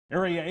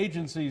Area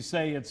agencies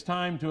say it's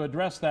time to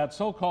address that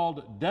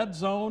so-called dead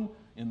zone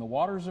in the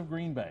waters of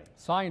Green Bay.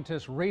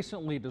 Scientists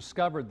recently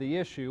discovered the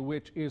issue,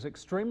 which is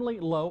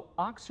extremely low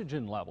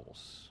oxygen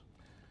levels.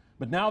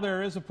 But now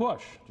there is a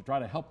push to try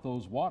to help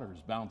those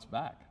waters bounce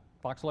back.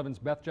 Fox 11's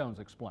Beth Jones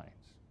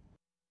explains.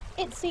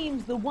 It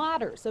seems the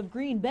waters of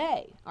Green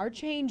Bay are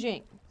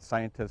changing.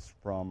 Scientists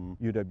from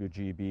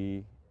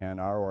UWGB and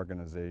our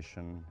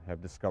organization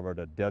have discovered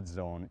a dead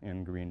zone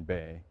in Green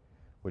Bay,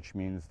 which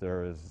means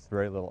there is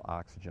very little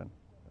oxygen,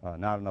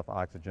 not enough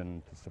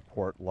oxygen to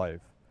support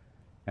life.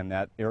 And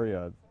that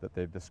area that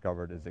they've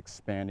discovered is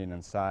expanding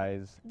in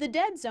size. The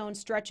dead zone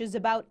stretches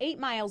about 8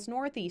 miles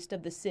northeast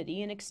of the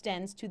city and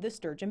extends to the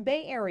Sturgeon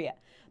Bay area.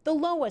 The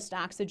lowest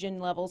oxygen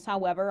levels,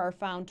 however, are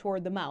found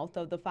toward the mouth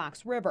of the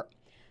Fox River.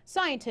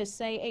 Scientists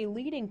say a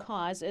leading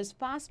cause is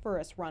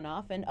phosphorus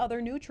runoff and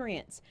other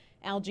nutrients.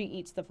 Algae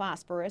eats the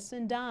phosphorus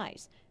and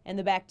dies, and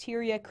the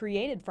bacteria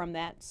created from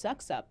that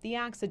sucks up the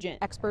oxygen.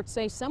 Experts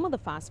say some of the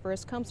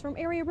phosphorus comes from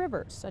area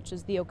rivers, such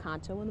as the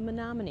Oconto and the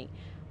Menominee.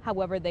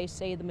 However, they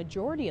say the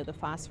majority of the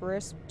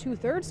phosphorus,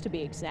 2/3 to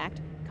be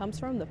exact, comes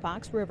from the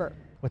Fox River.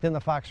 Within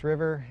the Fox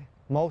River,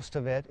 most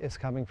of it is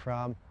coming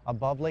from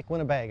above Lake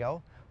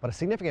Winnebago, but a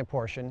significant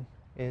portion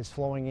is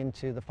flowing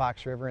into the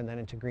Fox River and then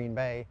into Green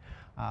Bay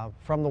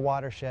from the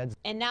watersheds.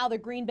 And now the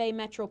Green Bay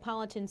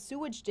Metropolitan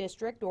Sewage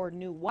District, or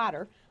New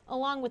Water,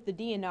 along with the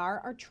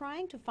DNR, are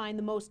trying to find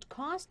the most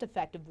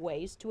cost-effective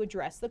ways to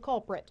address the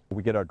culprit.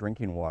 We get our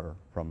drinking water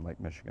from Lake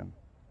Michigan,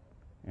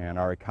 and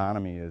our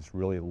economy is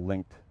really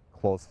linked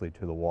closely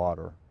to the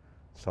water,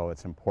 so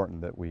it's important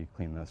that we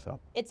clean this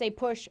up. It's a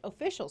push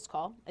officials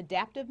call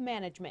adaptive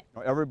management.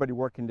 Everybody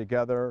working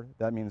together,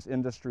 that means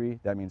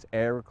industry, that means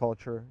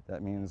agriculture,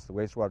 that means the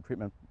wastewater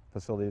treatment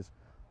facilities,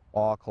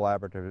 all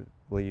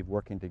collaboratively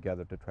working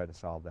together to try to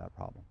solve that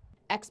problem.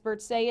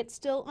 Experts say it's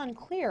still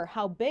unclear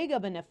how big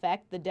of an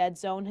effect the dead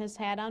zone has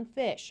had on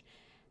fish.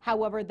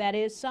 However, that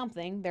is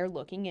something they're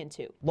looking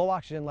into. Low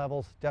oxygen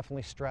levels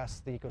definitely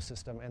stress the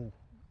ecosystem and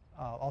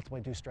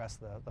ultimately do stress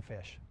the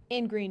fish.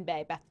 In Green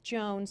Bay, Beth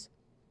Jones,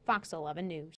 Fox 11 News.